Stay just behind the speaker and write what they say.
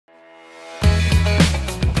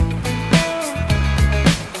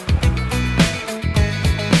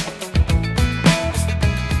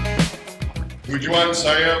Tujuan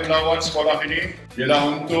saya melawat sekolah ini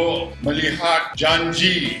ialah untuk melihat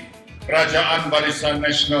janji Kerajaan Barisan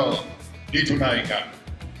Nasional ditunaikan.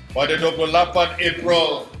 Pada 28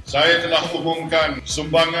 April, saya telah umumkan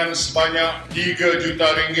sumbangan sebanyak 3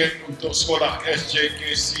 juta ringgit untuk sekolah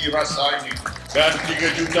SJKC Rasa ini. Dan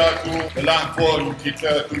 3 juta itu telah pun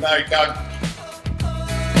kita tunaikan.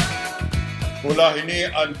 Sekolah ini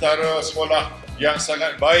antara sekolah yang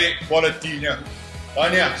sangat baik kualitinya.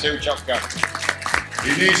 Tahniah saya ucapkan.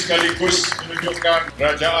 Ini sekaligus menunjukkan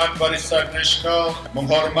Kerajaan Barisan Nasional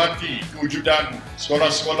menghormati kewujudan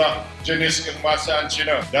sekolah-sekolah jenis kebangsaan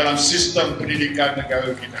Cina dalam sistem pendidikan negara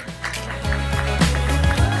kita.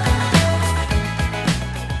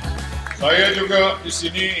 Saya juga di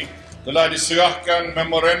sini telah diserahkan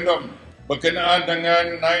memorandum berkenaan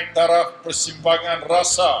dengan naik taraf persimpangan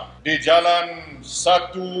rasa di Jalan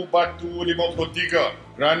 1 Batu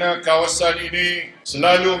 53 kerana kawasan ini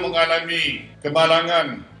selalu mengalami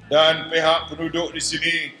kemalangan dan pihak penduduk di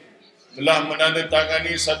sini telah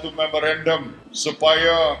menandatangani satu memorandum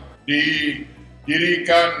supaya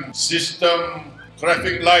didirikan sistem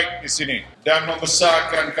traffic light di sini dan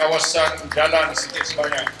membesarkan kawasan jalan sikit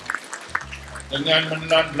sebanyak dengan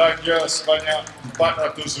menelan belanja sebanyak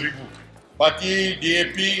 400,000. Parti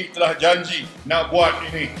DAP telah janji nak buat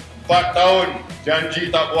ini. 4 tahun janji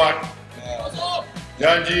tak buat.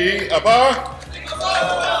 Janji apa?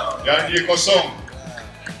 Janji kosong.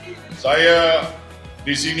 Saya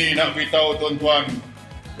di sini nak beritahu tuan-tuan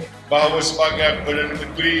bahawa sebagai Perdana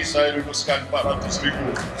Menteri saya luluskan 400,000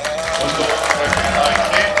 untuk projek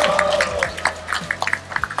ini.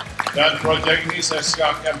 Dan projek ini saya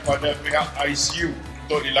serahkan pada pihak ICU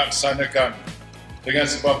untuk dilaksanakan dengan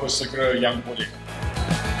sebab bersegera yang boleh.